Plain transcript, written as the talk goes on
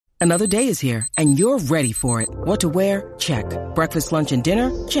Another day is here, and you're ready for it. What to wear? Check. Breakfast, lunch, and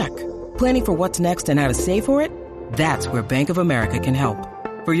dinner? Check. Planning for what's next and how to save for it? That's where Bank of America can help.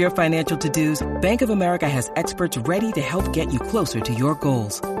 For your financial to-dos, Bank of America has experts ready to help get you closer to your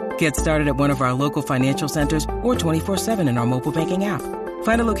goals. Get started at one of our local financial centers or 24/7 in our mobile banking app.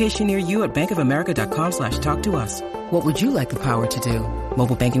 Find a location near you at bankofamerica.com/talktous. What would you like the power to do?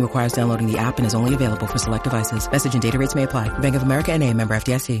 Mobile banking requires downloading the app and is only available for select devices. Message and data rates may apply. Bank of America N.A., member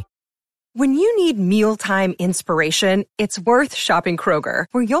FDIC. When you need mealtime inspiration, it's worth shopping Kroger,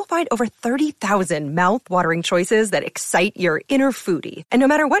 where you'll find over 30,000 mouth-watering choices that excite your inner foodie. And no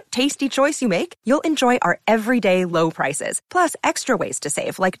matter what tasty choice you make, you'll enjoy our everyday low prices, plus extra ways to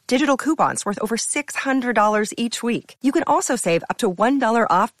save, like digital coupons worth over $600 each week. You can also save up to $1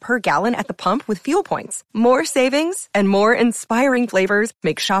 off per gallon at the pump with fuel points. More savings and more inspiring flavors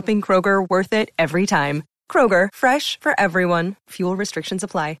make shopping Kroger worth it every time. Kroger, fresh for everyone. Fuel restrictions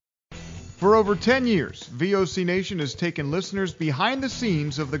apply. For over 10 years, VOC Nation has taken listeners behind the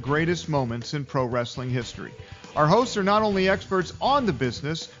scenes of the greatest moments in pro wrestling history. Our hosts are not only experts on the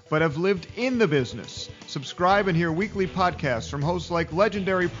business, but have lived in the business. Subscribe and hear weekly podcasts from hosts like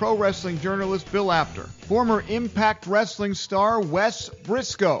legendary pro wrestling journalist Bill Apter, former Impact Wrestling star Wes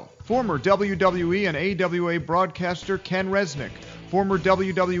Briscoe, former WWE and AWA broadcaster Ken Resnick, former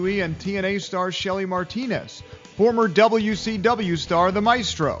WWE and TNA star Shelly Martinez, former WCW star The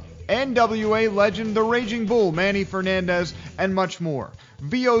Maestro, NWA legend The Raging Bull Manny Fernandez, and much more.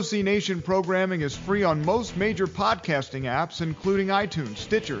 VOC Nation programming is free on most major podcasting apps, including iTunes,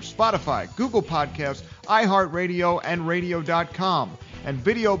 Stitcher, Spotify, Google Podcasts, iHeartRadio, and Radio.com. And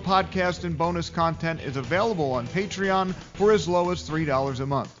video podcast and bonus content is available on Patreon for as low as $3 a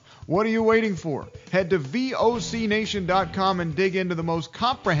month. What are you waiting for? Head to VOCNation.com and dig into the most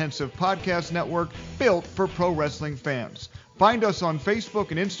comprehensive podcast network built for pro wrestling fans. Find us on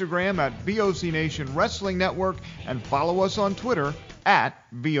Facebook and Instagram at VOC Nation Wrestling Network and follow us on Twitter at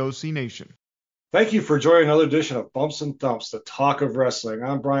VOC Nation. Thank you for joining another edition of Bumps and Thumps, the talk of wrestling.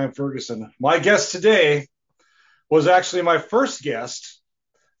 I'm Brian Ferguson. My guest today was actually my first guest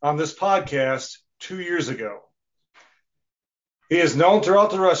on this podcast 2 years ago. He is known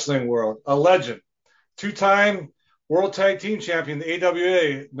throughout the wrestling world, a legend, two-time World Tag Team Champion, the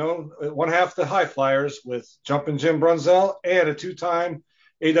AWA, known one half the High Flyers with Jumpin' Jim Brunzell, and a two-time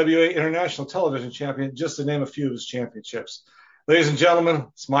AWA International Television Champion, just to name a few of his championships. Ladies and gentlemen,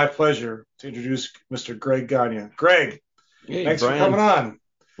 it's my pleasure to introduce Mr. Greg Gagne. Greg, hey, thanks Brian. for coming on.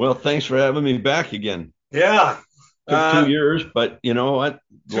 Well, thanks for having me back again. Yeah. Took 2 years, but you know what?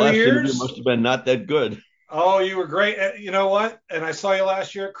 The 2 last years? interview must have been not that good. Oh, you were great. You know what? And I saw you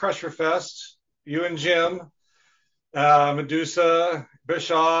last year at Crusher Fest, you and Jim. Medusa,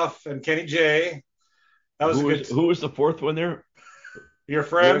 Bischoff, and Kenny J. That was who was the fourth one there? Your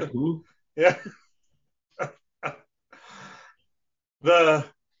friend? Who? Yeah. Well,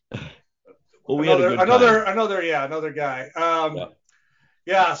 we had a good time. Another guy.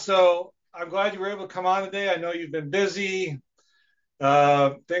 Yeah. So I'm glad you were able to come on today. I know you've been busy,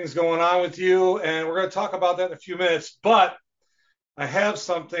 things going on with you, and we're going to talk about that in a few minutes. But I have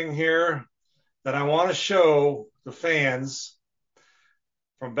something here that I want to show the fans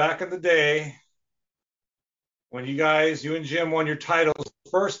from back in the day when you and Jim won your titles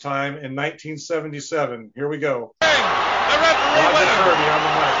the first time in 1977. Here we go. The referee winner. Kirby on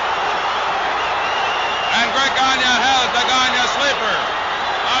the mic. And Greg Gagne has the Gagne sleeper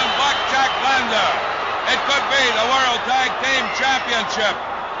on Blackjack Lanza. It could be the World Tag Team Championship.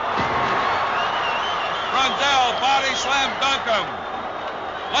 Brunzell body slam dunk him.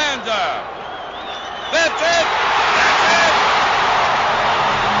 Lanza. That's it! That's it!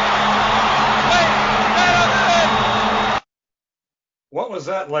 Wait, that is it! What was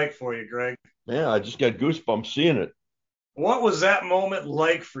that like for you, Greg? Yeah, I just got goosebumps seeing it. What was that moment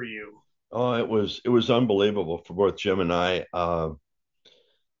like for you? Oh, it was unbelievable for both Jim and I.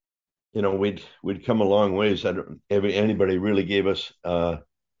 We'd come a long ways. Anybody really gave us a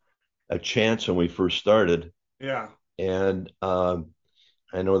chance when we first started. Yeah. And I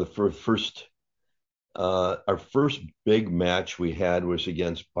know our first big match we had was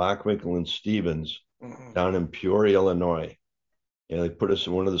against Bockwinkel and Stevens down in Peoria, Illinois. They put us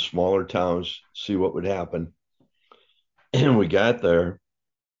in one of the smaller towns, see what would happen. And we got there,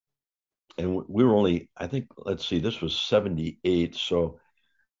 and we were only, I think, let's see, this was 78. So,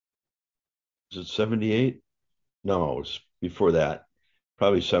 is it 78? No, it was before that.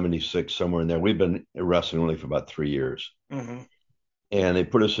 Probably 76, somewhere in there. We've been wrestling only for about 3 years. Mm-hmm. And they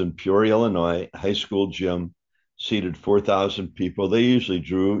put us in Peoria, Illinois, high school gym, seated 4,000 people. They usually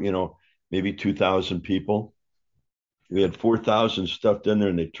drew, maybe 2,000 people. we had 4,000 stuffed in there,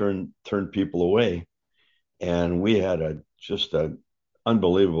 and they turned people away. And we had just a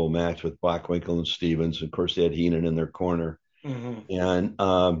unbelievable match with Bockwinkel and Stevens. Of course, they had Heenan in their corner. And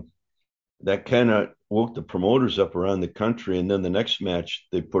that kind of woke the promoters up around the country. And then the next match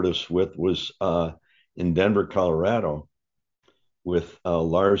they put us with was in Denver, Colorado, with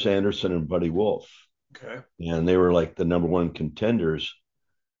Lars Anderson and Buddy Wolf. Okay. And they were like the number one contenders.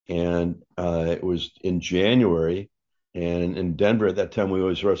 And it was in January. And in Denver at that time, we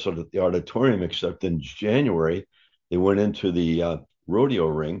always wrestled at the auditorium, except in January, they went into the rodeo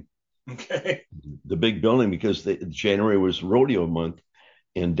ring. Okay. The big building, because January was rodeo month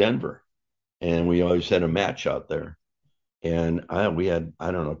in Denver. And we always had a match out there. And we had,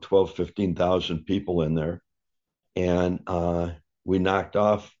 I don't know, 12, 15,000 people in there. And we knocked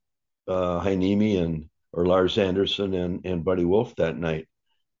off Heinemi or Lars Anderson and Buddy Wolf that night.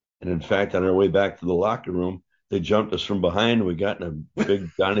 And in fact, on our way back to the locker room, they jumped us from behind. We got in a big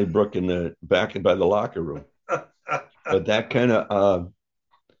Donnybrook in the back by the locker room. But that kind of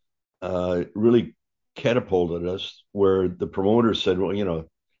really catapulted us, where the promoter said, well, you know,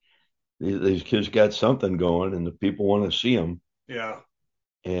 these kids got something going and the people want to see them. Yeah.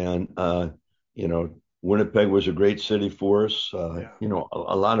 And, you know, Winnipeg was a great city for us. You know,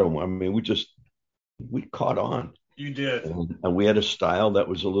 a lot of them. I mean, we caught on. You did. And we had a style that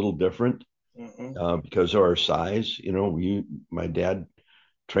was a little different because of our size. You know, my dad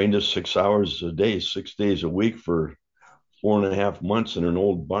trained us 6 hours a day, 6 days a week for 4.5 months in an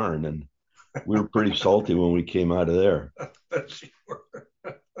old barn. And we were pretty salty when we came out of there.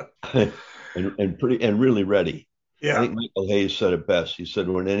 and really ready. Yeah. I think Michael Hayes said it best. He said,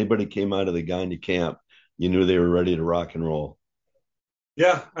 when anybody came out of the Gagne camp, you knew they were ready to rock and roll.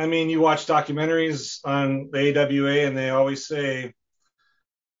 Yeah. I mean, you watch documentaries on the AWA and they always say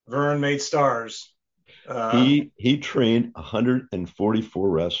Vern made stars. He trained 144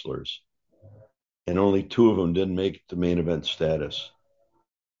 wrestlers, and only 2 of them didn't make the main event status.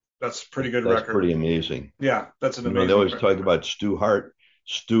 That's a pretty good That's record. Pretty amazing. Yeah, that's an amazing. They always record. talk about Stu Hart.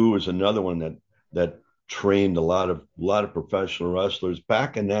 Stu was another one that trained a lot of professional wrestlers.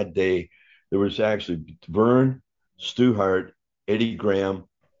 Back in that day, there was actually Vern, Stu Hart, Eddie Graham,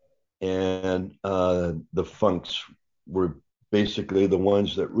 and the Funks were basically the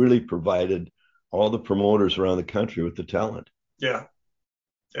ones that really provided all the promoters around the country with the talent. Yeah.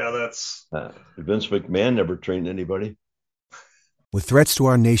 Yeah, that's... Vince McMahon never trained anybody. With threats to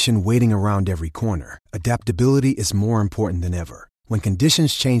our nation waiting around every corner, adaptability is more important than ever. When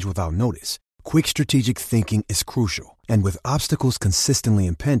conditions change without notice, quick strategic thinking is crucial. And with obstacles consistently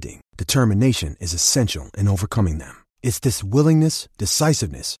impending, determination is essential in overcoming them. It's this willingness,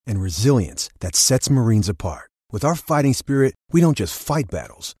 decisiveness, and resilience that sets Marines apart. With our fighting spirit, we don't just fight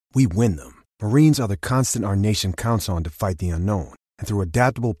battles, we win them. Marines are the constant our nation counts on to fight the unknown. And through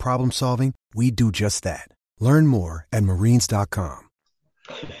adaptable problem solving, we do just that. Learn more at Marines.com.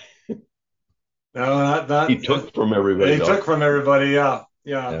 No, he took from everybody. He took from everybody. Yeah.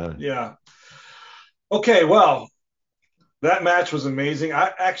 Okay, well, that match was amazing.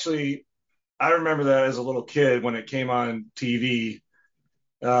 I remember that as a little kid when it came on TV,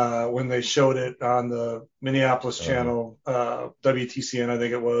 when they showed it on the Minneapolis channel, WTCN, I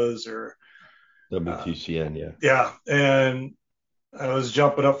think it was, or WTCN, yeah. And I was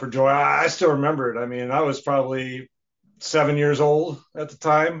jumping up for joy. I still remember it. I mean, I was probably 7 years old at the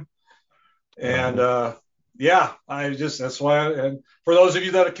time. And that's why. And for those of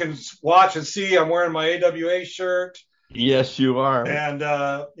you that can watch and see, I'm wearing my AWA shirt. Yes, you are. And,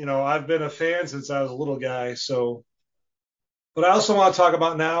 I've been a fan since I was a little guy. So, but I also want to talk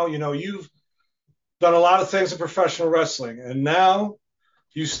about now, you've done a lot of things in professional wrestling. And now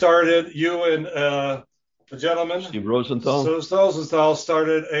you and the gentleman, Steve Rosenthal. Rosenthal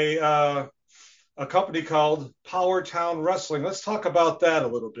started a company called Power Town Wrestling. Let's talk about that a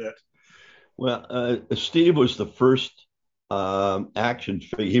little bit. Well, Steve was the first action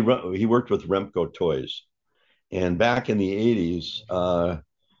figure. He worked with Remco Toys, and back in the 80s,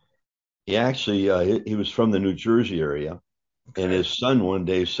 he was from the New Jersey area, okay. And his son one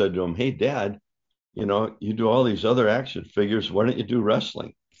day said to him, "Hey, Dad, you do all these other action figures. Why don't you do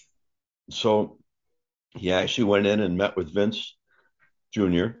wrestling?" So he actually went in and met with Vince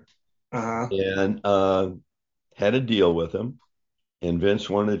Jr. And had a deal with him. And Vince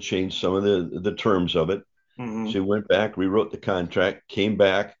wanted to change some of the terms of it. So he went back, rewrote the contract, came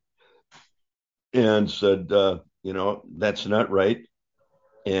back and said, that's not right.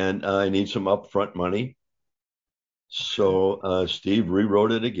 And I need some upfront money. So Steve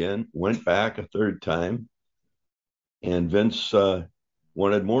rewrote it again, went back a third time. And Vince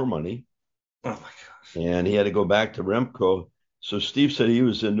wanted more money. Oh my gosh. and he had to go back to Remco. So Steve said he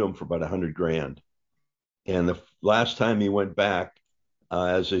was into him for about $100,000. And the last time he went back,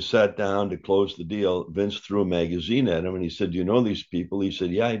 as they sat down to close the deal, Vince threw a magazine at him and he said, "Do you know these people?" He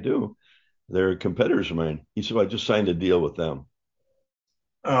said, "Yeah, I do. They're competitors of mine." He said, "Well, I just signed a deal with them."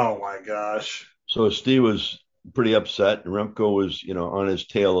 Oh my gosh. So Steve was pretty upset, and Remco was, on his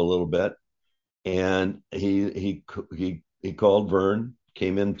tail a little bit. And he called Vern,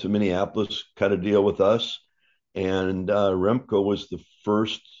 came into Minneapolis, cut a deal with us, and Remco was the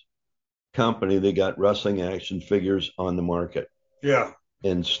first company that got wrestling action figures on the market. Yeah.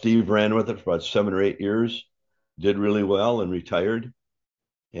 And Steve ran with it for about 7 or 8 years, did really well, and retired.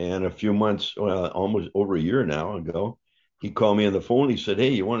 And a few months, well, almost over a year now ago, he called me on the phone. He said, "Hey,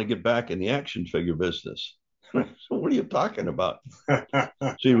 you want to get back in the action figure business?" So what are you talking about?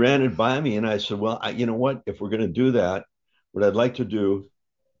 So he ran it by me, and I said, "Well, you know what? If we're going to do that, what I'd like to do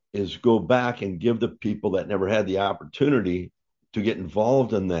is go back and give the people that never had the opportunity to get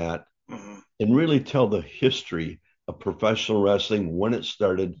involved in that and really tell the history of professional wrestling when it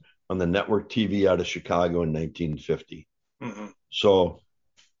started on the network TV out of Chicago in 1950. So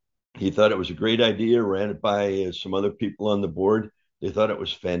he thought it was a great idea, ran it by some other people on the board. They thought it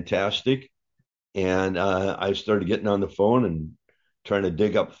was fantastic. And I started getting on the phone and trying to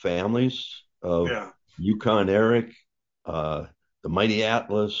dig up families of Yukon Eric, the Mighty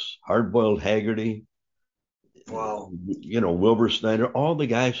Atlas, Hardboiled Haggerty, Wow. Wilbur Snyder, all the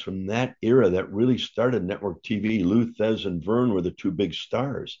guys from that era that really started network TV. Lou Thez and Vern were the two big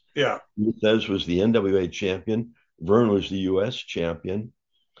stars. Yeah. Lou Thez was the NWA champion. Vern was the US champion.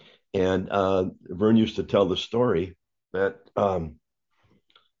 And Vern used to tell the story that,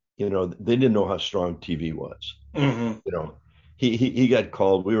 they didn't know how strong TV was. He got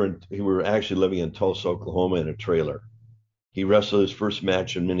called. We were actually living in Tulsa, Oklahoma in a trailer. He wrestled his first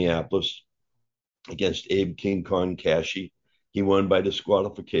match in Minneapolis against Abe King Kong Cashy. He won by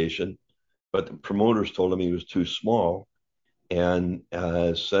disqualification, but the promoters told him he was too small and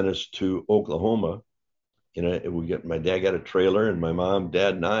sent us to Oklahoma. My dad got a trailer, and my mom,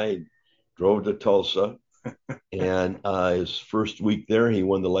 dad, and I drove to Tulsa. And his first week there, he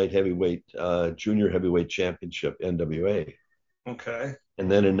won the light heavyweight, junior heavyweight championship, NWA. Okay. And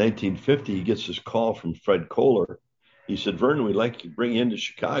then in 1950, he gets this call from Fred Kohler. He said, "Vern, we'd like to bring you into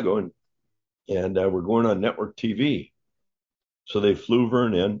Chicago, and we're going on network TV." So they flew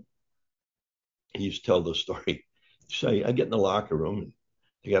Vern in. He used to tell the story. So I get in the locker room, and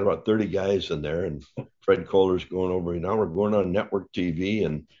they got about 30 guys in there, and Fred Kohler's going over, "Now we're going on network TV,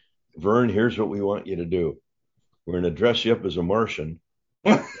 and Vern, here's what we want you to do. We're going to dress you up as a Martian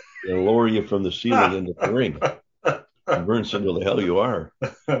and lower you from the ceiling into the ring." And Vern said, "Well, the hell you are."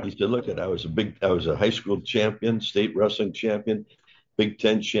 He said, "Look, I was a high school champion, state wrestling champion, Big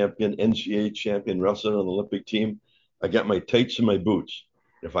Ten champion, NCAA champion, wrestling on the Olympic team. I got my tights and my boots.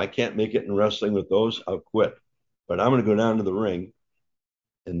 If I can't make it in wrestling with those, I'll quit. But I'm going to go down to the ring,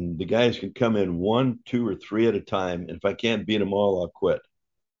 and the guys can come in 1, 2, or 3 at a time. And if I can't beat them all, I'll quit."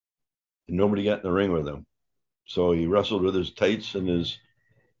 And nobody got in the ring with him. So he wrestled with his tights and his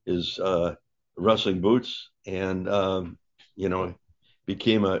wrestling boots, and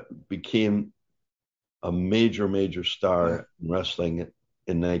became a major star in wrestling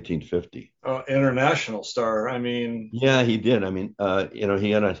in 1950. International star. I mean, yeah, he did. I mean,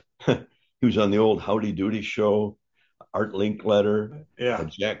 he had he was on the old Howdy Doody show, Art Linkletter,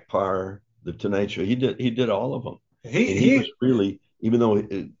 Jack Parr, The Tonight Show. He did all of them. He was really, even though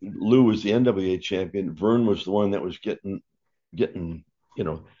Lou was the NWA champion, Vern was the one that was getting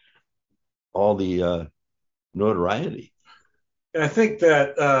all the notoriety. And I think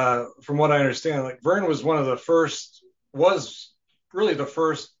that from what I understand, like Vern was really the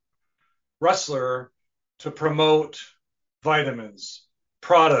first wrestler to promote vitamins,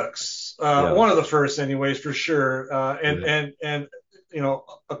 products. One of the first, anyways, for sure. And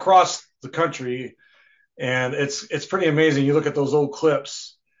across the country. And it's pretty amazing. You look at those old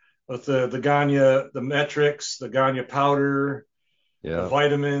clips with the Gagne, the metrics, the Gagne powder, the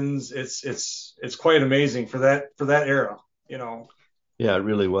vitamins. It's quite amazing for that era. Yeah, it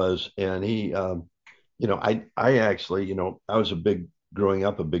really was. And he, I actually, I was growing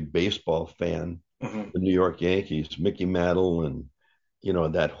up a big baseball fan, the New York Yankees, Mickey Mantle, and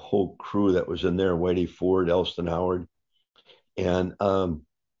that whole crew that was in there, Whitey Ford, Elston Howard, and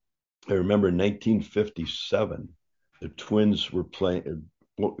I remember in 1957, the Twins were playing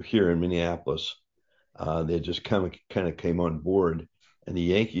here in Minneapolis. They just kind of came on board, and the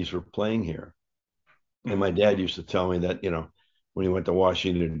Yankees were playing here. And my dad used to tell me that, when he went to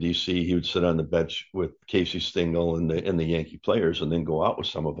Washington, D.C., he would sit on the bench with Casey Stengel and the Yankee players and then go out with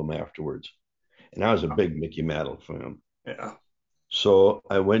some of them afterwards. And I was a big Mickey Mantle fan. Yeah. So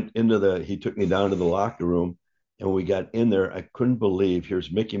I went he took me down to the locker room, and we got in there. I couldn't believe,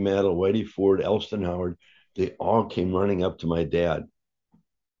 here's Mickey Mantle, Whitey Ford, Elston Howard. They all came running up to my dad,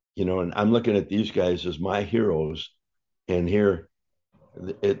 and I'm looking at these guys as my heroes. And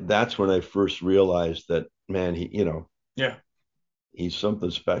that's when I first realized that, man, Yeah. he's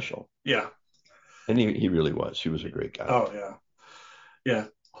something special. Yeah. And he really was. He was a great guy. Oh, yeah. Yeah.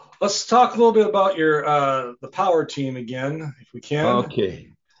 Let's talk a little bit about your the power team again, if we can.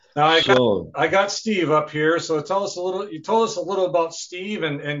 Okay. Now I got Steve up here, so you told us a little about Steve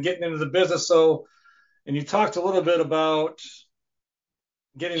and getting into the business. So, and you talked a little bit about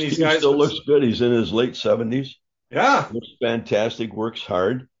getting these guys. Still looks good. He's in his late 70s. Yeah. Looks fantastic, works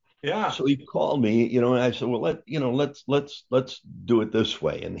hard. Yeah. So he called me, and I said, well, let's do it this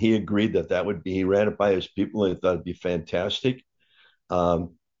way. And he agreed he ran it by his people, and he thought it'd be fantastic.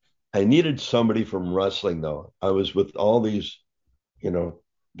 I needed somebody from wrestling, though. I was with all these,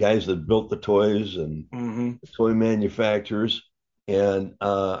 guys that built the toys and the toy manufacturers, and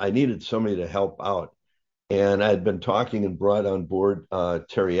I needed somebody to help out. And I had been talking and brought on board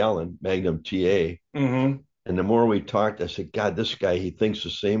Terry Allen, Magnum TA. Mm-hmm. And the more we talked, I said, God, this guy, he thinks the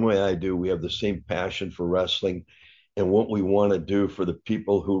same way I do. We have the same passion for wrestling and what we want to do for the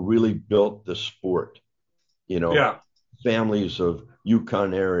people who really built the sport. Families of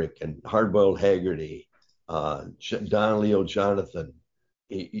Yukon Eric and Hardboiled Haggerty, Don Leo Jonathan,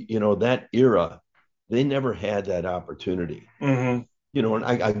 that era, they never had that opportunity. Mm-hmm. And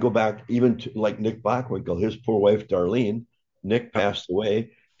I go back even to like Nick Bockwinkel, his poor wife, Darlene. Nick passed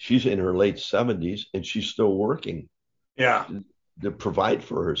away. She's in her late 70s and she's still working. Yeah. To provide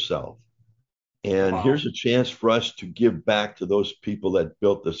for herself. And here's a chance for us to give back to those people that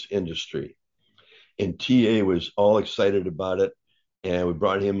built this industry. And TA was all excited about it. And we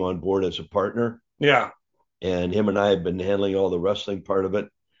brought him on board as a partner. Yeah. And him and I have been handling all the wrestling part of it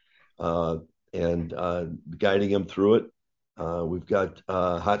and guiding him through it. We've got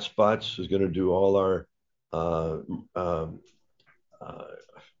Hot Spots who's going to do all our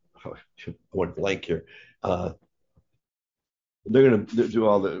I went blank here. They're going to do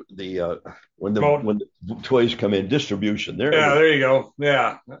all the when the toys come in, distribution. There you go.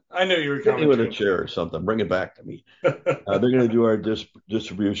 Yeah, I knew you were coming. With a chair or something. Bring it back to me. They're going to do our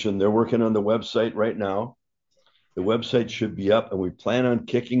distribution. They're working on the website right now. The website should be up, and we plan on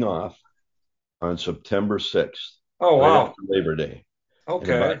kicking off on September 6th. Oh, wow. Right after Labor Day.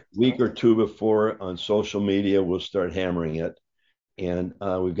 Okay. And about a week or two before on social media, we'll start hammering it. And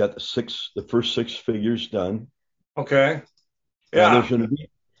we've got the first 6 figures done. Okay. Yeah. There's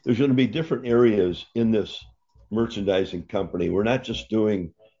going to be different areas in this merchandising company. We're not just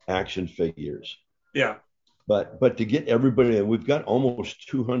doing action figures. Yeah. But to get everybody, and we've got almost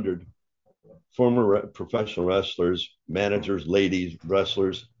 200 former professional wrestlers, managers, ladies,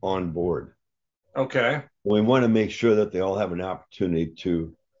 wrestlers on board. Okay. We want to make sure that they all have an opportunity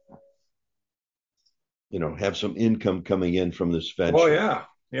to, have some income coming in from this venture. Oh, yeah.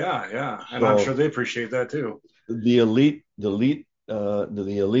 Yeah. And I'm sure they appreciate that too. The elite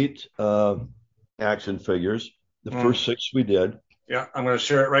action figures, the first 6 we did. Yeah, I'm going to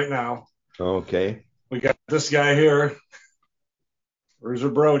share it right now. Okay. We got this guy here, Bruiser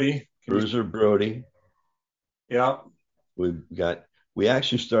Brody. Yeah. We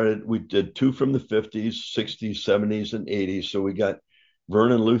did 2 from the 50s, 60s, 70s, and 80s. So we got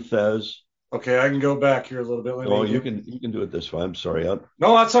Vernon Luthez. Okay, I can go back here a little bit. You can do it this way. I'm sorry. No,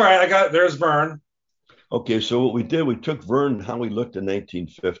 that's all right. There's Vern. Okay, so what we did, we took Vern, how he looked in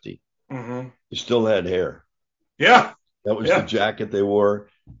 1950. Mm-hmm. He still had hair. Yeah. That was the jacket they wore.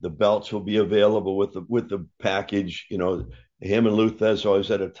 The belts will be available with the package. Him and Luthez always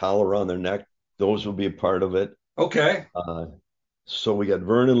had a towel around their neck. Those will be a part of it. Okay. So we got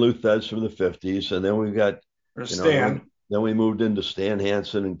Vernon Luthez from the 50s, and then we got Stan. Then we moved into Stan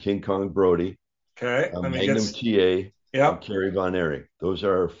Hansen and King Kong Brody. Okay. Magnum TA. Yeah. And Kerry Von Erich. Those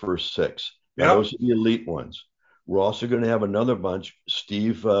are our first 6. Yeah. Those are the elite ones. We're also going to have another bunch.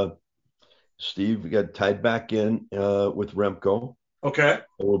 Steve got tied back in with Remco. Okay.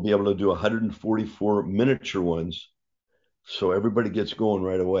 And we'll be able to do 144 miniature ones. So everybody gets going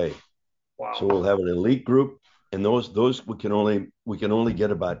right away. Wow. So we'll have an elite group, and those we can only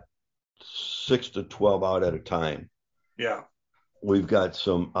get about 6 to 12 out at a time. Yeah. We've got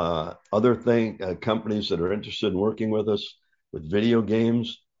some other companies that are interested in working with us with video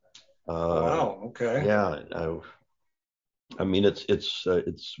games. Wow. Okay. Yeah. I mean, it's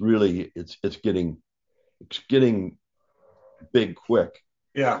getting big quick.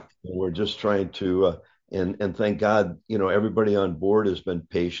 Yeah. And we're just trying to and thank God, everybody on board has been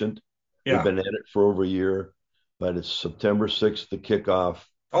patient. Yeah. We've been at it for over a year, but it's September 6th, the kickoff.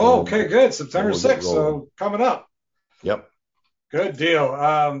 Oh, okay, good. September we'll get 6th, rolling. so coming up. Yep. Good deal.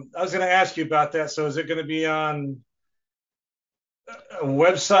 I was going to ask you about that. So is it going to be on a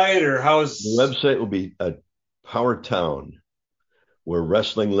website, or how is The website will be at Power Town, where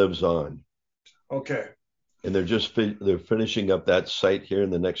wrestling lives on. Okay. And they're finishing up that site here in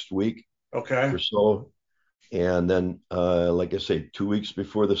the next week Okay. or so. And then, like I say, 2 weeks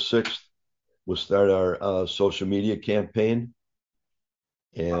before the 6th, we'll start our social media campaign.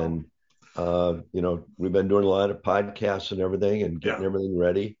 And, we've been doing a lot of podcasts and everything and getting everything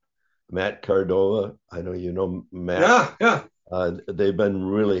ready. Matt Cardova, I know you know Matt. Yeah. They've been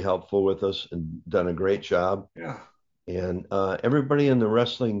really helpful with us and done a great job. Yeah. And everybody in the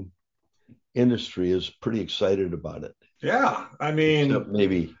wrestling industry is pretty excited about it. Yeah. I mean, except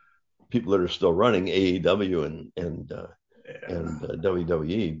maybe people that are still running AEW and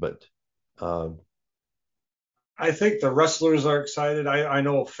WWE, but I think the wrestlers are excited. I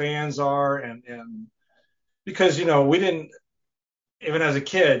know fans are, and because we didn't, even as a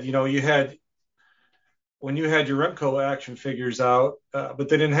kid, when you had your Remco action figures out, but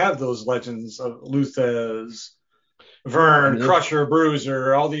they didn't have those legends of Lou Thesz, Vern, Crusher,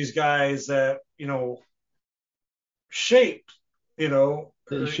 Bruiser, all these guys that shaped,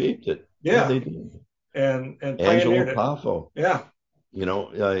 they shaped it. Yeah, they did. And Angelo Poffo. Yeah.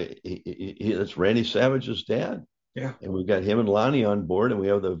 It's Randy Savage's dad. Yeah. And we've got him and Lonnie on board, and we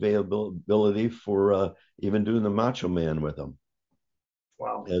have the availability for even doing the Macho Man with him.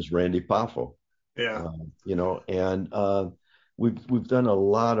 Wow. As Randy Poffo. Yeah. And we've done a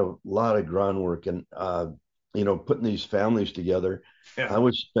lot of groundwork, and putting these families together. Yeah. I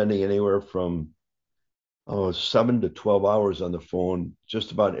was spending anywhere from 7 to 12 hours on the phone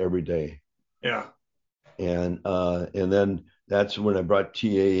just about every day. Yeah. And then that's when I brought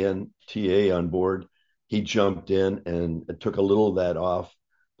TA on board. He jumped in and took a little of that off,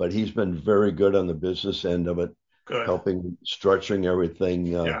 but he's been very good on the business end of it. Good. Helping structuring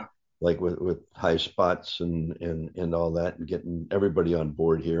everything, like with high spots and all that, and getting everybody on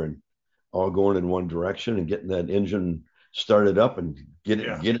board here and all going in one direction and getting that engine started up and get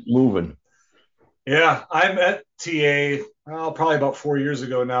it moving. Yeah, I met TA probably about 4 years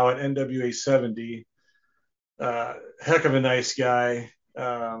ago now at NWA 70. Heck of a nice guy.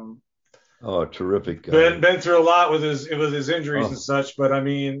 Terrific guy. Been through a lot with his injuries and such, but I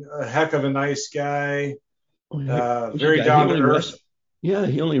mean, a heck of a nice guy. Very down to earth. Yeah,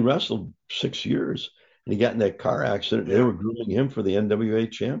 he only wrestled 6 years, and he got in that car accident. They were grooming him for the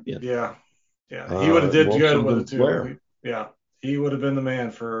NWA champion. Yeah, he would have did good with it too. He would have been the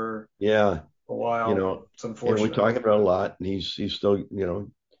man for a while. It's unfortunate. And we talk about it a lot, and he's still,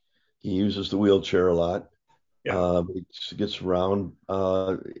 he uses the wheelchair a lot. Yeah, he gets around.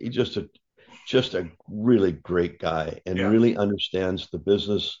 He's just a really great guy, and really understands the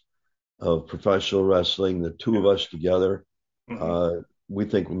business of professional wrestling. The two of us together, we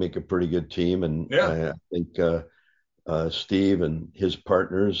think we make a pretty good team, and I think Steve and his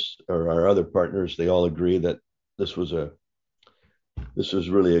partners, or our other partners, they all agree that this was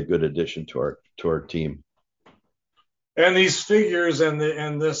really a good addition to our team. And these figures and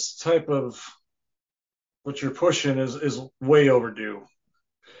this type of what you're pushing is way overdue.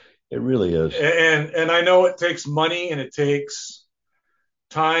 It really is. And I know it takes money, and it takes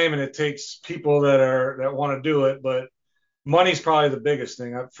time, and it takes people that want to do it, but money's probably the biggest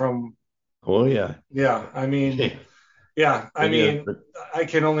thing from. Oh yeah. Yeah. I mean, I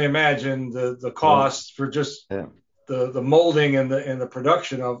can only imagine the cost for just the molding and the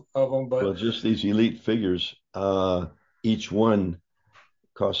production of them. But just these elite figures, each one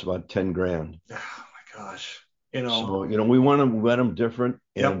costs about $10,000. Oh my gosh. So, we want to let them different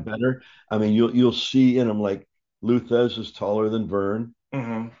and better. I mean, you'll see in them, like Lou Thesz is taller than Vern.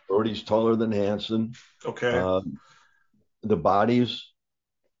 Mm-hmm. Brody's taller than Hanson. Okay. The bodies,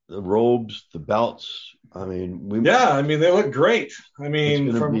 the robes, the belts. I mean, they look great. I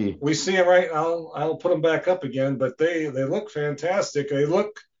mean, we see them right. I'll put them back up again, but they look fantastic. They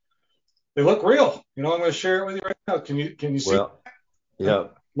look real. I'm going to share it with you right now. Can you see? Well, yeah.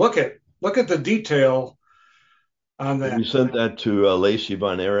 Look at the detail on that. We sent that to Lacey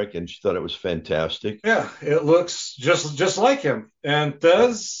Von Erich, and she thought it was fantastic. Yeah, it looks just like him. And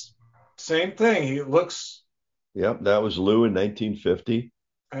Thesz, same thing. He looks. Yep, that was Lou in 1950.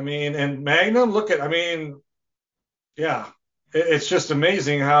 I mean, and Magnum, it's just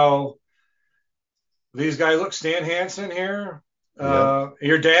amazing how these guys look. Stan Hansen here,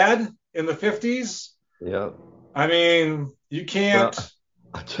 your dad in the 50s. Yeah. I mean, you can't. Well,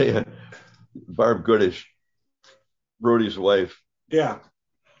 I'll tell you, Barb Goodish, Brody's wife. Yeah.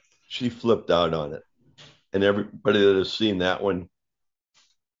 she flipped out on it. And everybody that has seen that one,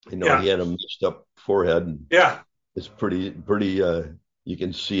 he had a messed up forehead. And it's pretty, you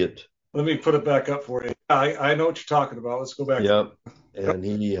can see it. Let me put it back up for you. I know what you're talking about. Let's go back. Yep. And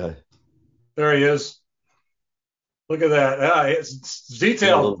there he is. Look at that. It's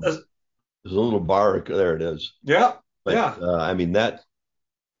detailed. There's a little bar. There it is. Yeah. But, I mean, that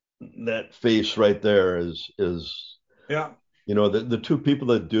face right there is the two people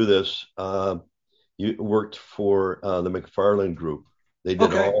that do this, you worked for the McFarlane Group. They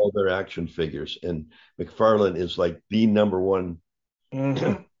did all their action figures, and McFarlane is like the number one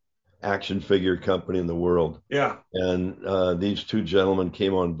action figure company in the world. Yeah. And these two gentlemen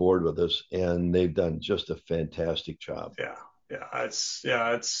came on board with us, and they've done just a fantastic job. Yeah. It's.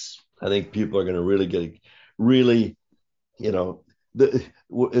 I think people are going to really get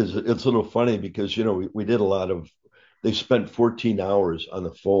it's a little funny because we did a lot of. They spent 14 hours on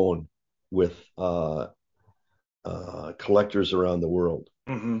the phone with collectors around the world,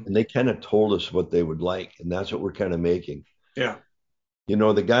 and they kind of told us what they would like, and that's what we're kind of making. Yeah.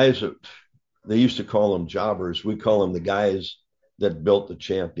 The guys that they used to call them jobbers, we call them the guys that built the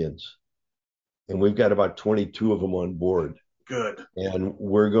champions, and we've got about 22 of them on board. Good. And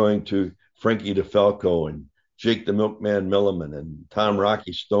we're going to Frankie DeFalco and Jake the Milkman Milliman and Tom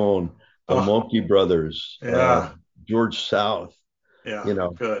Rocky Stone, the Mulkey Brothers, George South. Yeah.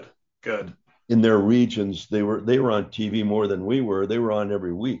 Good. In their regions, they were on TV more than we were. They were on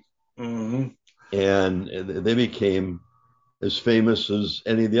every week, and they became as famous as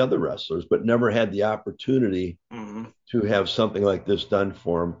any of the other wrestlers, but never had the opportunity to have something like this done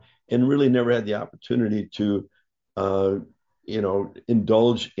for them, and really never had the opportunity to,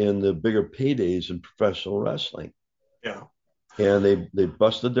 indulge in the bigger paydays in professional wrestling. Yeah. And they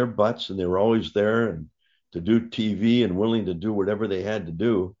busted their butts, and they were always there and to do TV and willing to do whatever they had to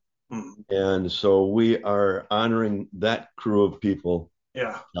do. And so we are honoring that crew of people.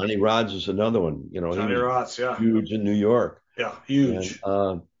 Yeah. Johnny Rods is another one. Johnny Rods, huge in New York. Yeah, huge.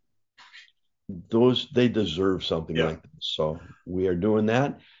 And, they deserve something like this. So we are doing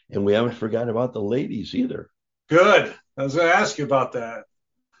that, and we haven't forgotten about the ladies either. Good. I was going to ask you about that.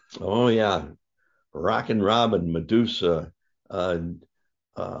 Oh yeah, Rockin' Robin, Medusa,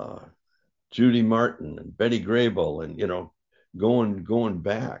 Judy Martin, and Betty Grable, and going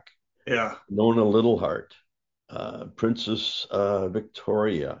back. Yeah. Nona Littleheart, Princess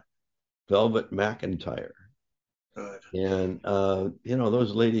Victoria, Velvet McIntyre. Good. And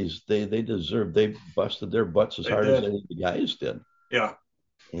those ladies, they busted their butts as hard as any of the guys did. Yeah.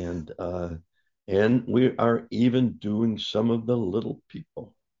 And we are even doing some of the little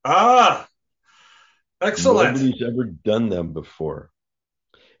people. Excellent. Nobody's ever done them before.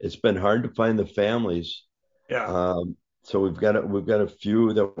 It's been hard to find the families. Yeah. So we've got a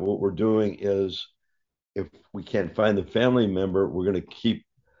few that what we're doing is, if we can't find the family member, we're going to keep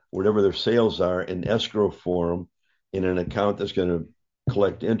whatever their sales are in escrow for them in an account that's going to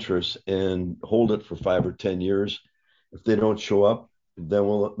collect interest and hold it for 5 or 10 years. If they don't show up, then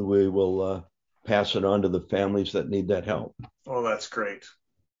we will pass it on to the families that need that help. Oh, that's great.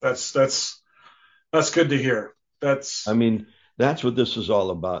 That's good to hear. That's what this is all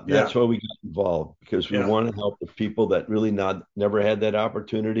about. That's why we got involved, because we want to help the people that really never had that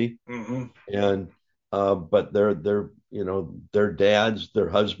opportunity. And but their dads, their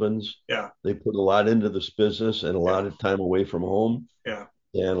husbands, they put a lot into this business and a lot of time away from home. Yeah.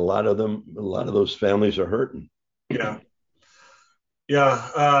 And a lot of those families are hurting. Yeah.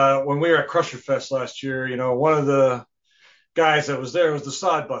 Yeah. When we were at Crusher Fest last year, one of the guys that was there was the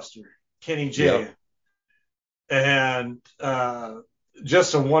Sodbuster, Kenny J. Yeah. And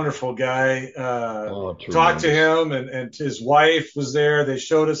just a wonderful guy. Talked to him, and his wife was there. They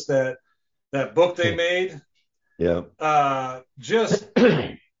showed us that book they made. Yeah. Just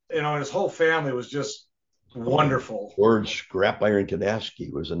his whole family was just wonderful. George Scrap Iron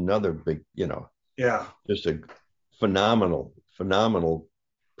Kanaski was another big, just a phenomenal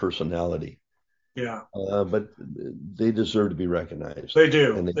personality. Yeah. But they deserve to be recognized. They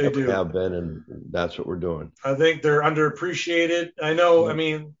do. And they do. have been, and that's what we're doing. I think they're underappreciated. I know,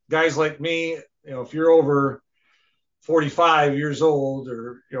 guys like me, if you're over 45 years old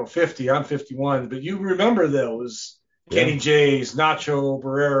or 50, I'm 51, but you remember those Kenny J's, Nacho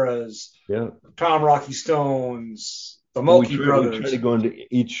Barrera's, Tom Rocky Stones, the Mulkey Brothers. We try to go into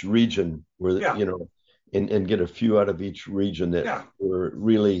each region where and get a few out of each region that were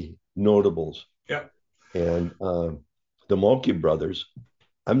really notables. Yeah. And the Mulkey Brothers,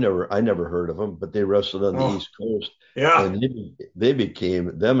 I never heard of them, but they wrestled on the East Coast. Yeah. And they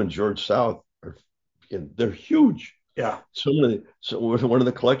became, them and George South they're huge. Yeah. So one of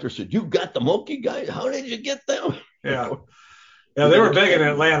the collectors said, "You got the monkey guy? How did you get them?" Yeah. Yeah, they were big in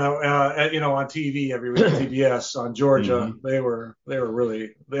Atlanta, on TV every week, TBS on Georgia. Mm-hmm. They were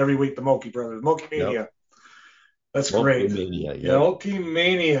really every week. The Moki Brothers, Moki Mania. Yep. That's Monkey great. Mania. Yeah, Moki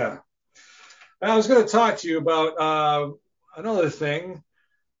Mania. I was going to talk to you about another thing.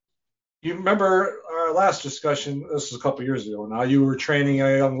 You remember our last discussion? This was a couple years ago. Now you were training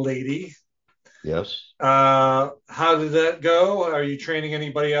a young lady. Yes. How did that go? Are you training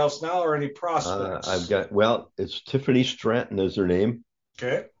anybody else now, or any prospects? It's Tiffany Stratton is her name.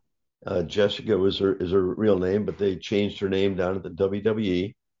 Okay. Jessica is her real name, but they changed her name down at the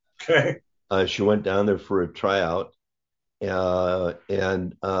WWE. Okay. She went down there for a tryout,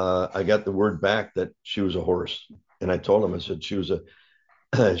 and I got the word back that she was a horse. And I told him, I said she was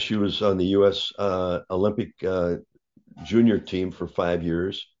she was on the U.S. Olympic junior team for 5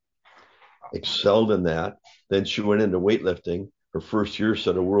 years, excelled in that. Then she went into weightlifting. Her first year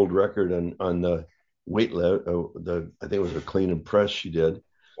set a world record on the weight lift. I think it was a clean and press she did.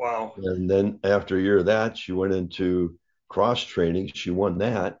 Wow. And then after a year of that, she went into cross training. She won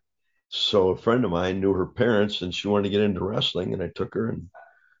that. So a friend of mine knew her parents, and she wanted to get into wrestling, and I took her and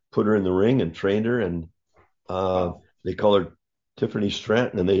put her in the ring and trained her. And they call her Tiffany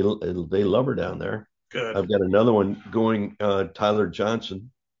Stratton, and they love her down there. Good. I've got another one going, Tyler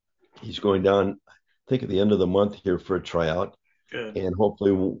Johnson. He's going down, I think, at the end of the month here for a tryout. Good. And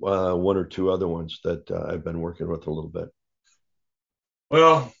hopefully one or two other ones that I've been working with a little bit.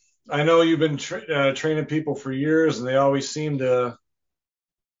 Well, I know you've been training people for years, and they always seem to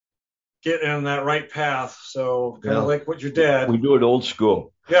get in that right path. So kind of like what your dad. We do it old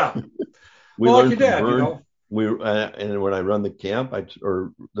school. Yeah. We well, learn like your dad, Vern. And when I run the camp,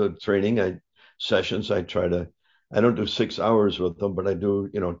 or the training sessions, I don't do 6 hours with them, but I do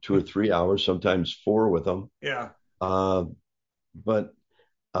 2 or 3 hours, sometimes 4 with them. Yeah. But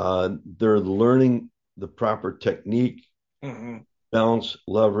they're learning the proper technique, mm-hmm. balance,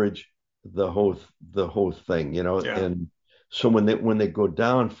 leverage, the whole thing, Yeah. And so when they go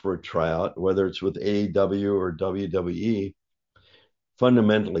down for a tryout, whether it's with AEW or WWE,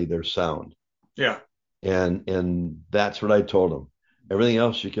 fundamentally they're sound. Yeah. And that's what I told them. Everything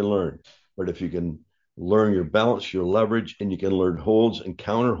else you can learn, but if you can learn your balance, your leverage, and you can learn holds and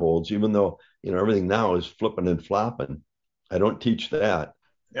counter holds, even though everything now is flipping and flopping, I don't teach that.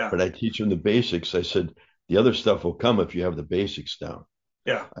 Yeah. But I teach them the basics. I said the other stuff will come if you have the basics down.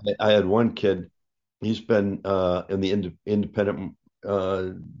 Yeah. I had one kid. He's been in the independent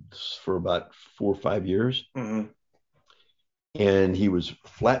for about 4 or 5 years. Mm-hmm. And he was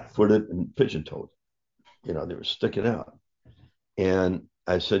flat-footed and pigeon-toed. They were sticking out. And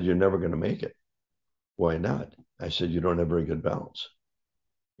I said, "You're never going to make it." "Why not?" I said, "You don't have very good balance.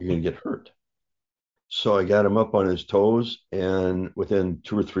 You're going to get hurt." So I got him up on his toes, and within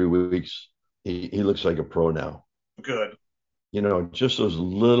 2 or 3 weeks, he looks like a pro now. Good. Just those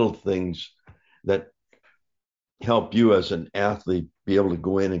little things that help you as an athlete be able to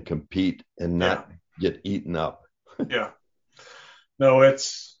go in and compete and not get eaten up. Yeah. No,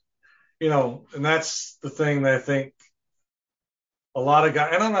 it's, and that's the thing that I think a lot of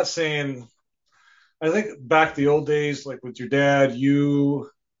guys, and I'm not saying, I think back the old days, like with your dad, you,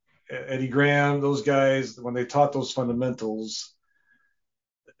 Eddie Graham, those guys, when they taught those fundamentals,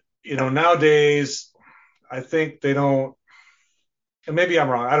 nowadays, I think they don't, and maybe I'm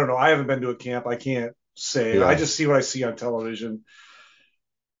wrong. I don't know. I haven't been to a camp. I can't say. Yeah. I just see what I see on television.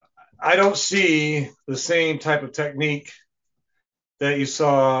 I don't see the same type of technique that you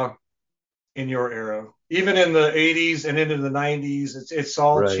saw in your era, even in the 80s and into the 90s. It's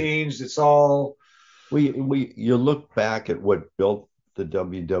all changed. It's all. You look back at what built the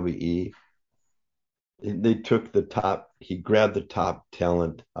WWE. They took he grabbed the top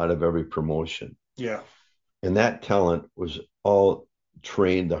talent out of every promotion. Yeah. And that talent was all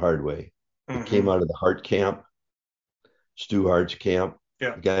trained the hard way. Mm-hmm. It came out of the Hart camp, Stu Hart's camp.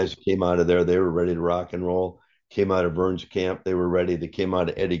 Yeah. The guys came out of there, they were ready to rock and roll. Came out of Vern's camp, they were ready. They came out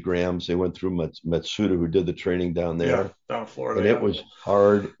of Eddie Graham's. They went through Matsuda, who did the training down there. Yeah, down in Florida. And it was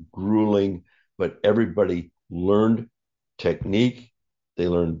hard, grueling, but everybody learned technique. They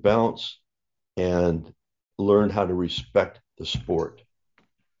learned balance and learned how to respect the sport.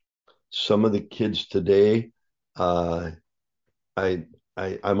 Some of the kids today, I'm a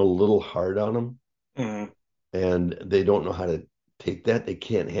little hard on them. Mm-hmm. And they don't know how to take that. They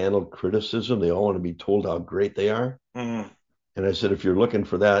can't handle criticism. They all want to be told how great they are. Mm-hmm. And I said, if you're looking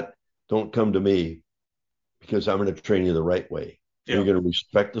for that, don't come to me, because I'm going to train you the right way. Yeah. You're going to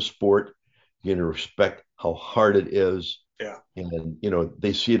respect the sport. You're going to respect how hard it is. Yeah. And,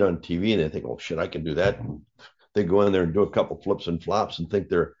 they see it on TV and they think, oh, shit, I can do that. they go in there and do a couple flips and flops and think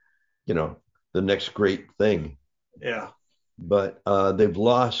they're, you know, the next great thing. Yeah. But they've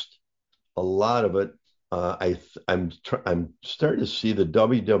lost a lot of it. I'm starting to see the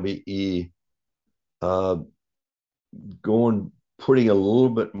WWE putting a little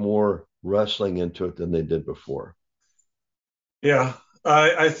bit more wrestling into it than they did before. Yeah.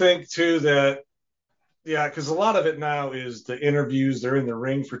 I think too that, yeah, because a lot of it now is the interviews. They're in the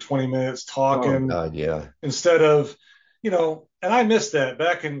ring for 20 minutes talking. Oh, God, yeah. Instead of, and I missed that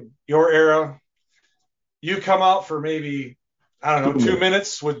back in your era. You come out for maybe, I don't know, 2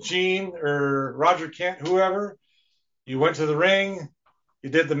 minutes with Gene or Roger Kent, whoever. You went to the ring,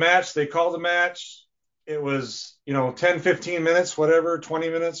 you did the match, they called the match. It was, 10, 15 minutes, whatever, 20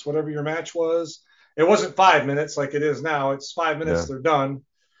 minutes, whatever your match was. It wasn't 5 minutes like it is now. It's 5 minutes, they're done.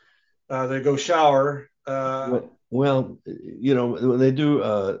 They go shower. Well, when they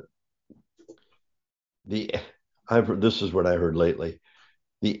do this is what I heard lately.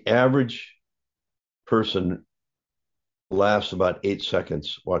 The average person lasts about 8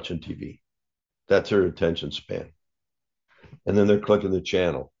 seconds watching TV. That's their attention span. And then they're clicking the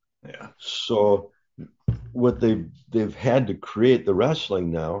channel. Yeah. So what they've had to create the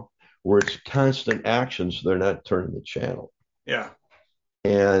wrestling now where it's constant action, so they're not turning the channel. Yeah.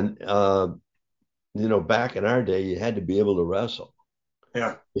 And back in our day, you had to be able to wrestle.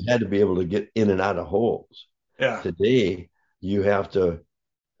 Yeah. You had to be able to get in and out of holes. Yeah. Today, you have to,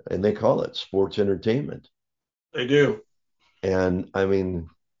 and they call it sports entertainment. They do. And I mean,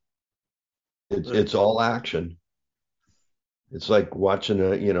 it's all action. It's like watching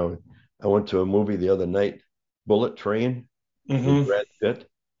I went to a movie the other night, Bullet Train with Brad Pitt.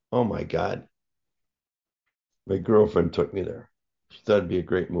 Oh my God. My girlfriend took me there. She thought it'd be a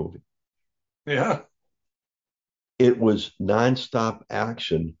great movie. Yeah. It was nonstop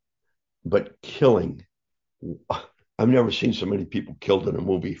action, but killing. I've never seen so many people killed in a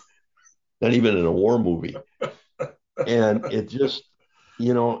movie, not even in a war movie. And it just,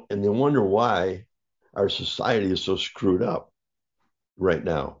 and they wonder why our society is so screwed up right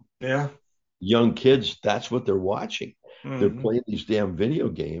now. Yeah. Young kids, that's what they're watching. They're playing these damn video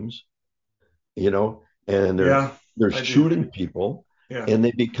games, and they're shooting people, and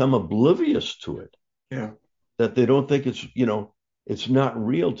they become oblivious to it. Yeah. That they don't think it's not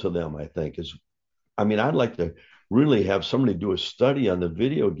real to them, I think. I'd like to really have somebody do a study on the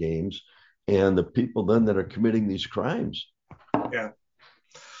video games and the people then that are committing these crimes. Yeah.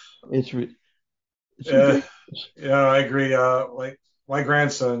 It's yeah, I agree. Like my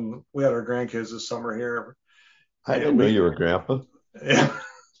grandson, we had our grandkids this summer here. I didn't know you were a grandpa. Yeah.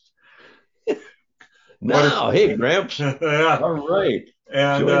 No, hey, Gramps. Yeah. All right.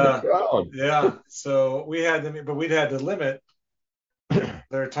 And yeah, so we had them, but we'd had to limit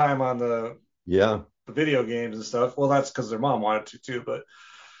their time on the video games and stuff. Well, that's because their mom wanted to too, but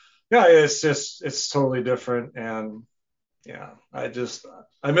yeah, it's totally different. And yeah, I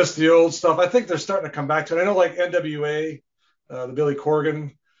miss the old stuff. I think they're starting to come back to it. I know like NWA, the Billy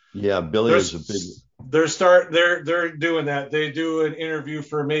Corgan. Yeah, Billy is a big. They're doing that. They do an interview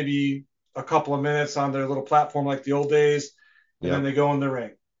for maybe a couple of minutes on their little platform like the old days, and then they go in the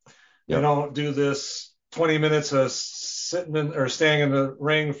ring. They don't do this 20 minutes of sitting or staying in the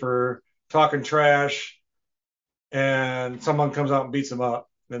ring for talking trash, and someone comes out and beats them up,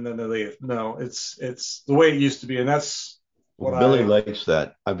 and then they leave. No, it's the way it used to be, and that's what Billy likes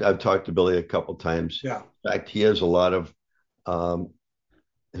that. I've talked to Billy a couple times. Yeah. In fact, he has a lot of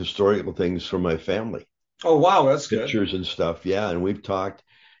historical things from my family. Oh wow, that's good. Pictures and stuff. Yeah, and we've talked,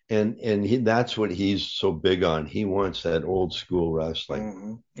 and that's what he's so big on. He wants that old school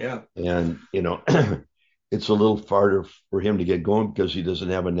wrestling. Yeah. And it's a little farther for him to get going because he doesn't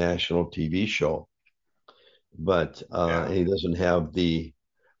have a national TV show, but he doesn't have the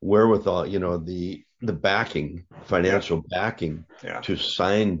wherewithal, the backing, financial backing to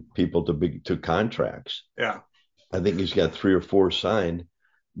sign people to contracts. Yeah. I think he's got 3 or 4 signed,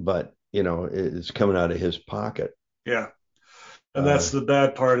 but it's coming out of his pocket. Yeah. And that's the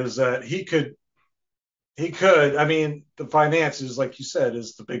bad part is that he could, I mean, the finances, like you said,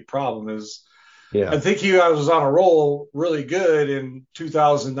 is the big problem is, I think he was on a roll really good in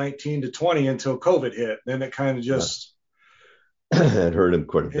 2019 to 20 until COVID hit. Then it kind of just, it hurt him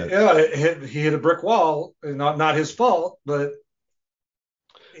quite a bit. Yeah. He hit a brick wall, and not his fault, but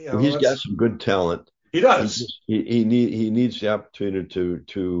he's got some good talent. He does. He needs the opportunity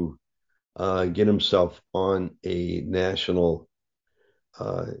to get himself on a national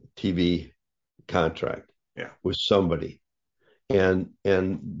TV contract with somebody, and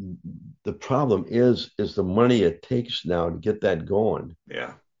the problem is the money it takes now to get that going.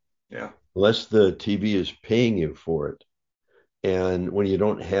 Yeah. unless the TV is paying you for it. And when you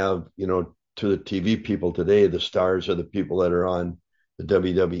don't have, to the TV people today, the stars are the people that are on the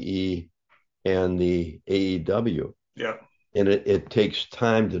WWE and the AEW. Yeah. And it takes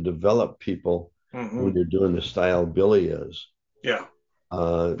time to develop people when you're doing the style Billy is. Yeah.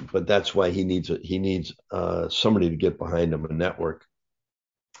 But that's why he needs somebody to get behind him, a network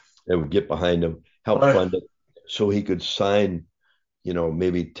that would get behind him, help fund it, so he could sign,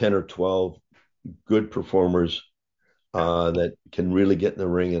 maybe 10 or 12 good performers that can really get in the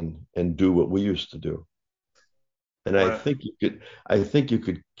ring and do what we used to do. And I think you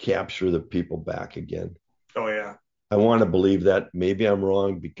could capture the people back again. Oh yeah. I want to believe that. Maybe I'm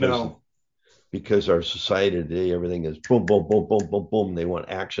wrong because our society today, everything is boom, boom, boom, boom, boom, boom. They want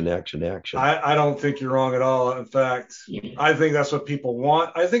action, action, action. I don't think you're wrong at all. In fact, I think that's what people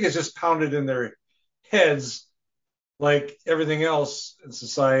want. I think it's just pounded in their heads, like everything else in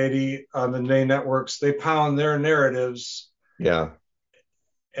society on the main networks. They pound their narratives. Yeah.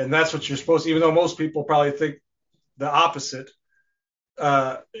 And that's what you're supposed to, even though most people probably think the opposite.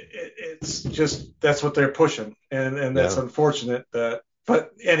 It's just, that's what they're pushing. And that's unfortunate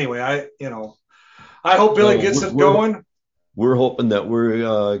but anyway, I hope Billy gets it going. We're hoping that we're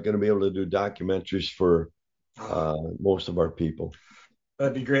going to be able to do documentaries for most of our people.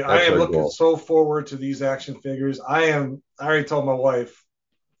 That'd be great. I am looking so forward to these action figures. I already told my wife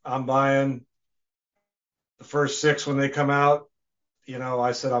I'm buying the first 6 when they come out.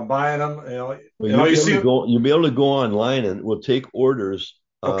 I said I'm buying them. You'll be able to go online and we'll take orders.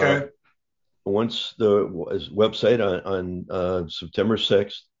 Okay. Once the website on September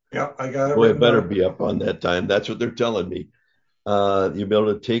 6th. Yeah, I got it. Boy, it better be up on that time. That's what they're telling me. You'll be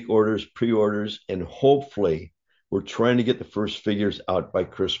able to take orders, pre-orders, and hopefully we're trying to get the first figures out by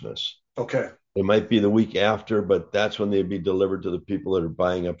Christmas. Okay. It might be the week after, but that's when they'd be delivered to the people that are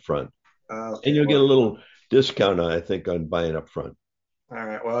buying up front. And you'll get a little discount, I think, on buying up front. All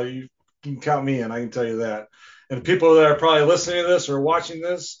right. Well, you can count me in. I can tell you that. And people that are probably listening to this or watching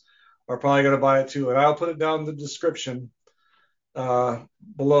this are probably going to buy it too. And I'll put it down in the description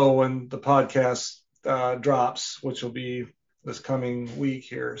below when the podcast drops, which will be this coming week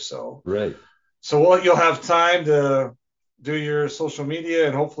here. So right. So you'll have time to do your social media,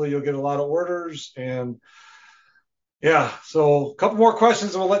 and hopefully you'll get a lot of orders. And yeah, so a couple more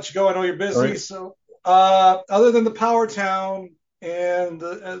questions, and we'll let you go. I know you're busy. Right. So other than the Power Town and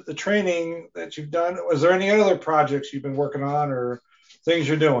the training that you've done, was there any other projects you've been working on or things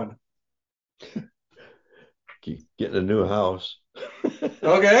you're doing? Getting a new house.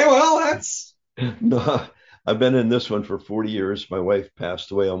 Okay, well, that's... No, I've been in this one for 40 years. My wife passed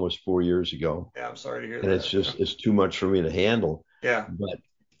away almost 4 years ago. Yeah, I'm sorry to hear that. And it's too much for me to handle. Yeah. But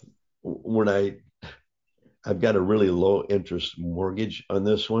when I've got a really low interest mortgage on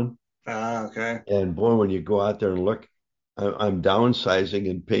this one. Okay. And boy, when you go out there and look, I'm downsizing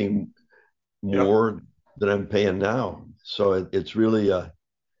and paying more than I'm paying now. So it's really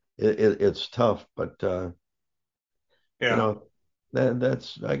it's tough, but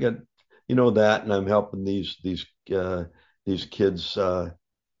that's I got that, and I'm helping these kids. I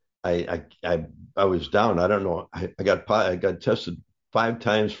was down. I don't know. I got tested 5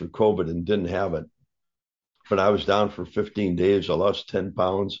 times for COVID and didn't have it, but I was down for 15 days. I lost 10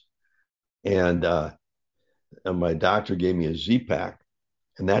 pounds, and my doctor gave me a Z-Pack,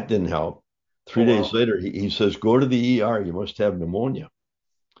 and that didn't help. 3 days later, he says, go to the ER. You must have pneumonia.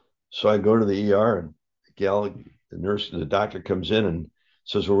 So I go to the ER, and the doctor comes in and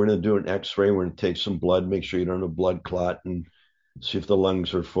says, well, we're going to do an X-ray. We're going to take some blood, make sure you don't have a blood clot, and see if the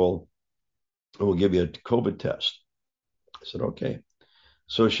lungs are full. And we'll give you a COVID test. I said, okay.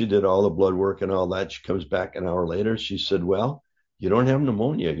 So she did all the blood work and all that. She comes back an hour later. She said, well, you don't have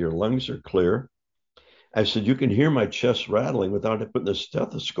pneumonia. Your lungs are clear. I said, you can hear my chest rattling without putting the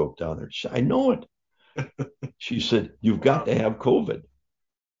stethoscope down there. She said, I know it. She said, you've got to have COVID.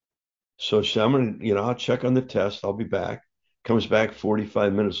 So she said, I'm going to, I'll check on the test. I'll be back. Comes back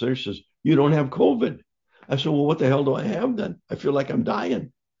 45 minutes later. She says, you don't have COVID. I said, well, what the hell do I have then? I feel like I'm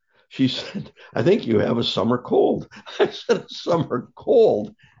dying. She said, I think you have a summer cold. I said, a summer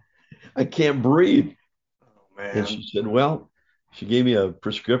cold? I can't breathe. Oh, man. And she said, well, she gave me a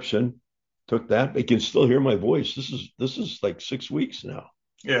prescription. Took that, but you can still hear my voice. This is like 6 weeks now.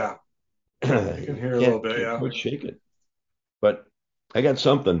 Yeah, you can hear a little bit. Yeah, quite shake it, but I got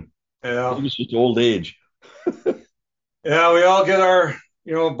something. Yeah, it's just old age. Yeah, we all get our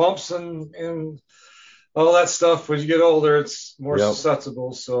bumps and all that stuff. When you get older, it's more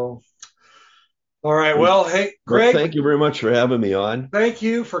susceptible. So, all right. Well, hey, Greg, thank you very much for having me on. Thank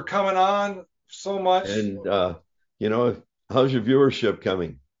you for coming on so much. And how's your viewership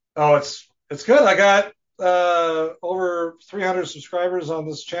coming? Oh, it's good. I got over 300 subscribers on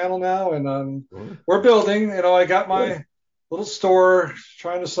this channel now, and we're building. I got my little store,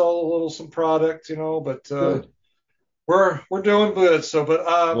 trying to sell some product, but we're doing good. So,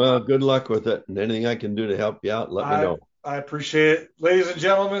 well, good luck with it, and anything I can do to help you out, let me know. I appreciate it, ladies and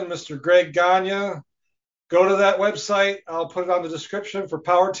gentlemen. Mr. Greg Gagne, go to that website. I'll put it on the description for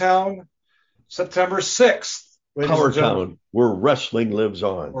Powertown, September 6th. Powertown, where wrestling lives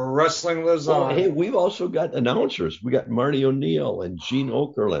on. Where wrestling lives on. Hey, we've also got announcers. We got Marty O'Neill and Gene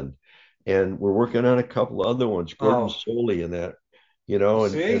Okerlund, and we're working on a couple other ones. Gordon Soley and that,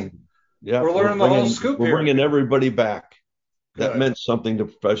 and yeah, we're learning the whole scoop here. We're bringing everybody back. Good. That meant something to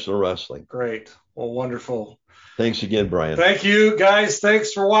professional wrestling. Great. Well, wonderful. Thanks again, Brian. Thank you, guys.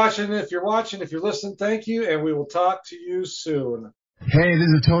 Thanks for watching. If you're listening, thank you, and we will talk to you soon. Hey, this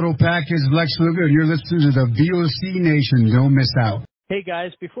is Total Package, Lex Luger, and you're listening to the VOC Nation. Don't miss out. Hey,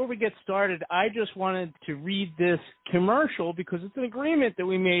 guys, before we get started, I just wanted to read this commercial because it's an agreement that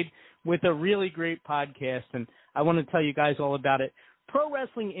we made with a really great podcast, and I want to tell you guys all about it. Pro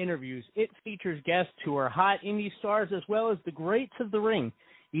Wrestling Interviews. It features guests who are hot indie stars as well as the greats of the ring.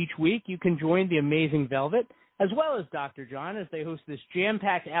 Each week, you can join the Amazing Velvet as well as Dr. John as they host this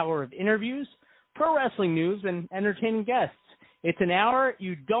jam-packed hour of interviews, pro wrestling news, and entertaining guests. It's an hour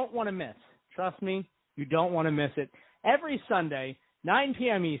you don't want to miss. Trust me, you don't want to miss it. Every Sunday, 9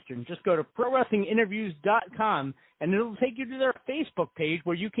 p.m. Eastern, just go to ProWrestlingInterviews.com, and it'll take you to their Facebook page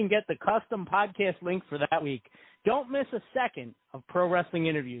where you can get the custom podcast link for that week. Don't miss a second of Pro Wrestling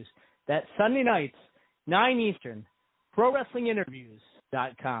Interviews. That's Sunday nights, 9 Eastern,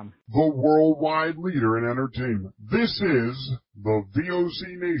 ProWrestlingInterviews.com. The worldwide leader in entertainment. This is the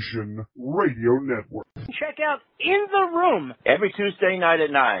VOC Nation Radio Network. Check out In the Room every Tuesday night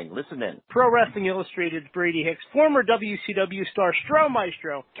at 9. Listen in. Pro Wrestling Illustrated's Brady Hicks, former WCW star Stro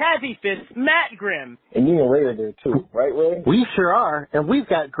Maestro, Kathy Fitz, Matt Grimm. And you and Ray are there too, right, Ray? We sure are, and we've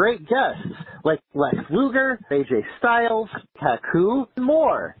got great guests like Lex Luger, AJ Styles, Kaku, and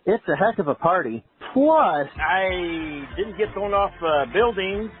more. It's a heck of a party. Plus, I didn't get thrown off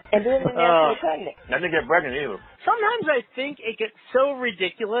buildings. And didn't get pregnant. I didn't get pregnant either. Sometimes I think it gets so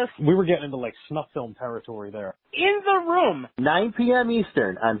ridiculous. We were getting into like snuff film territory there. In the Room. 9 p.m.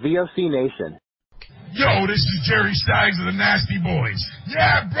 Eastern on VOC Nation. Yo, this is Jerry Steins of the Nasty Boys.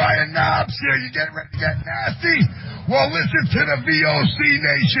 Yeah, Brian Knobs here. You getting ready to get nasty? Well, listen to the VOC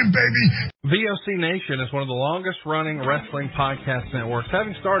Nation, baby. VOC Nation is one of the longest-running wrestling podcast networks,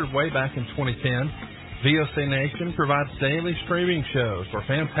 having started way back in 2010. VOC Nation provides daily streaming shows where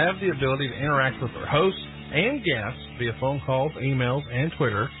fans have the ability to interact with their hosts and guests via phone calls, emails, and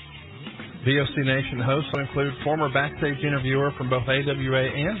Twitter. VOC Nation hosts will include former backstage interviewer from both AWA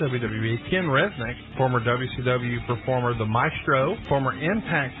and WWE, Ken Resnick, former WCW performer The Maestro, former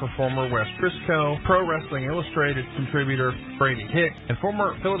Impact performer Wes Briscoe, Pro Wrestling Illustrated contributor Brady Hicks, and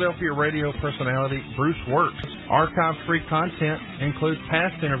former Philadelphia radio personality Bruce Wirtz. Archive-free content includes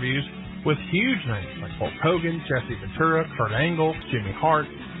past interviews with huge names like Hulk Hogan, Jesse Ventura, Kurt Angle, Jimmy Hart,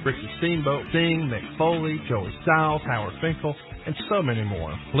 Ricky Steamboat, Sting, Mick Foley, Joey Styles, Howard Finkel, and so many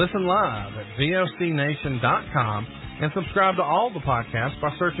more. Listen live at VOCNation.com and subscribe to all the podcasts by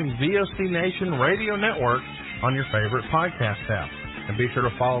searching VOC Nation Radio Network on your favorite podcast app. And be sure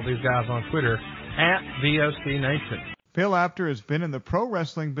to follow these guys on Twitter at VOC Nation. Bill Apter has been in the pro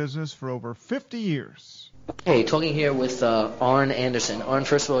wrestling business for over 50 years. Hey, talking here with Arn Anderson. Arn,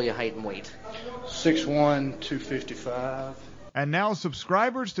 first of all, your height and weight. 6'1", 255. And now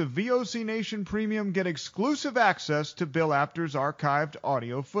subscribers to VOC Nation Premium get exclusive access to Bill Apter's archived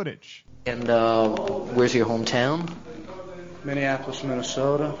audio footage. And where's your hometown? Minneapolis,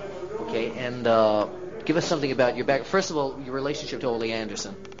 Minnesota. Okay, and give us something about your back. First of all, your relationship to Ole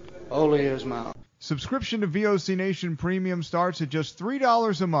Anderson. Ole is my... Subscription to VOC Nation Premium starts at just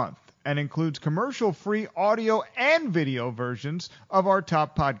 $3 a month and includes commercial-free audio and video versions of our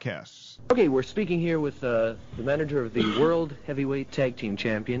top podcasts. Okay, we're speaking here with the manager of the World Heavyweight Tag Team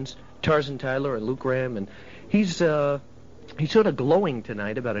Champions, Tarzan Tyler and Luke Ram, and he's sort of glowing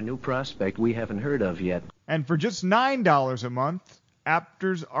tonight about a new prospect we haven't heard of yet. And for just $9 a month,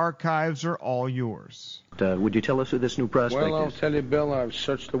 Apter's archives are all yours. Would you tell us who this new prospect is? Well, I'll tell you, Bill, I've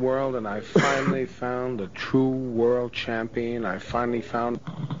searched the world, and I finally found the true world champion. I finally found...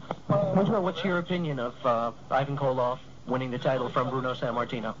 What's your opinion of Ivan Koloff winning the title from Bruno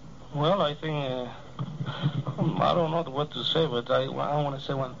Sammartino? Well, I think... I don't know what to say, but I want to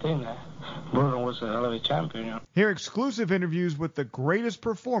say one thing. Bruno was a hell of a champion. You know? Hear exclusive interviews with the greatest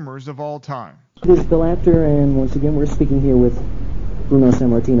performers of all time. This is Bill Apter, and once again, we're speaking here with Bruno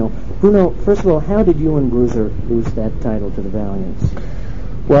Sammartino. Bruno, first of all, how did you and Bruiser lose that title to the Valiants?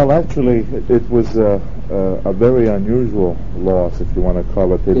 Well, actually, it was a very unusual loss, if you want to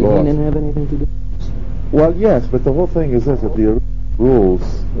call it a loss. Didn't have anything to do. Well, yes, but the whole thing is this: that the rules,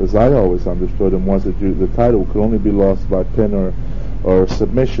 as I always understood them, was that the title could only be lost by pin or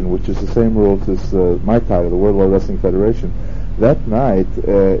submission, which is the same rules as my title, the World Wrestling Federation. That night,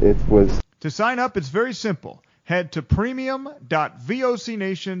 it was. To sign up, it's very simple. Head to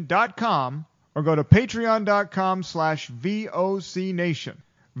premium.vocnation.com or go to patreon.com/VOCNation.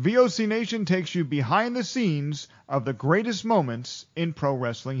 VOC Nation takes you behind the scenes of the greatest moments in pro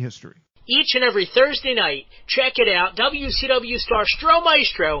wrestling history. Each and every Thursday night, check it out, WCW star Stro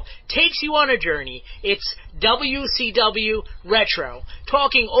Maestro takes you on a journey. It's WCW Retro,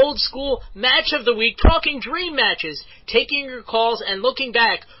 talking old school, match of the week, talking dream matches, taking your calls and looking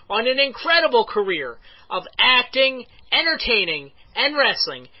back on an incredible career of acting, entertaining, and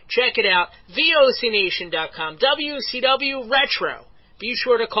wrestling. Check it out, VOCNation.com, WCW Retro. Be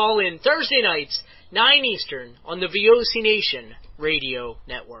sure to call in Thursday nights, 9 Eastern, on the VOC Nation Radio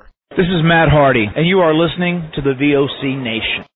Network. This is Matt Hardy, and you are listening to the VOC Nation.